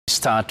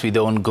start with the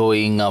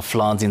ongoing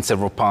floods in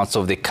several parts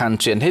of the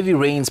country, and heavy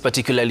rains,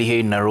 particularly here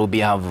in Nairobi,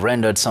 have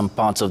rendered some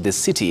parts of the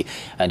city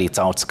and its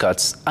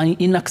outskirts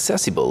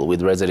inaccessible,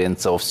 with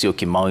residents of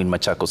Syokimau in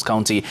Machakos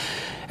County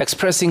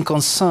expressing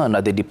concern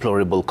at the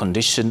deplorable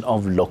condition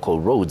of local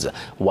roads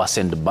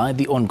worsened by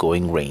the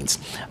ongoing rains.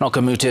 Now,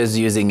 commuters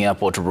using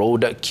Airport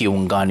Road,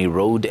 Kiungani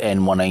Road and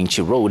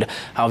Mwananchi Road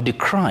have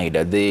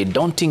decried the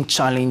daunting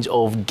challenge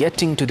of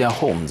getting to their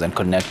homes and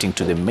connecting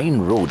to the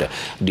main road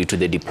due to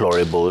the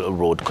deplorable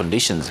road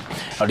conditions.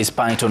 Now,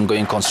 despite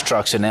ongoing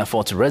construction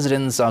efforts,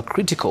 residents are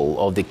critical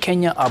of the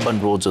Kenya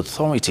Urban Roads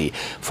Authority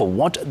for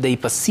what they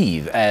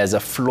perceive as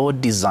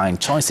flawed design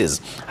choices,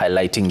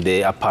 highlighting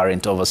the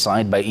apparent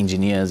oversight by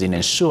engineers in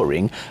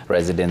ensuring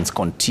residents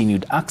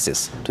continued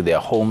access to their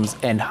homes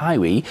and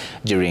highway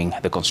during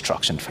the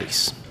construction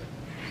phase.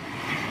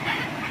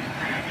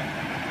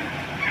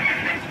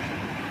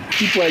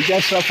 People are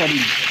just suffering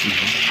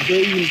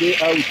day in, day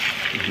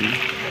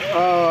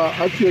out.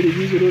 Actually,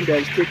 this road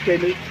has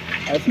taken,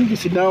 I think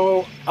it's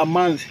now a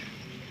month,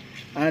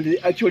 and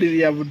actually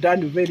they have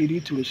done very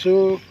little,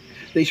 so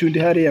they should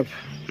hurry up.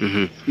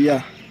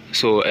 Yeah.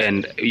 So,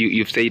 and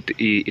you've said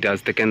it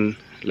has taken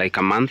like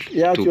a month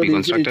to be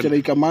constructed? It's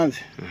like a month.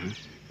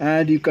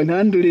 And you can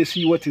handily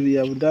see what they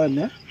have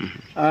done.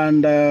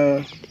 And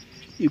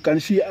you can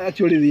see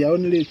actually there are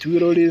only 2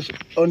 lorries,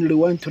 only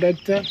 1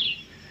 tractor.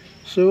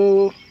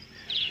 So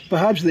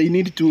perhaps they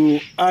need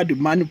to add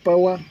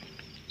manpower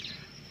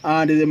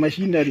and the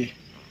machinery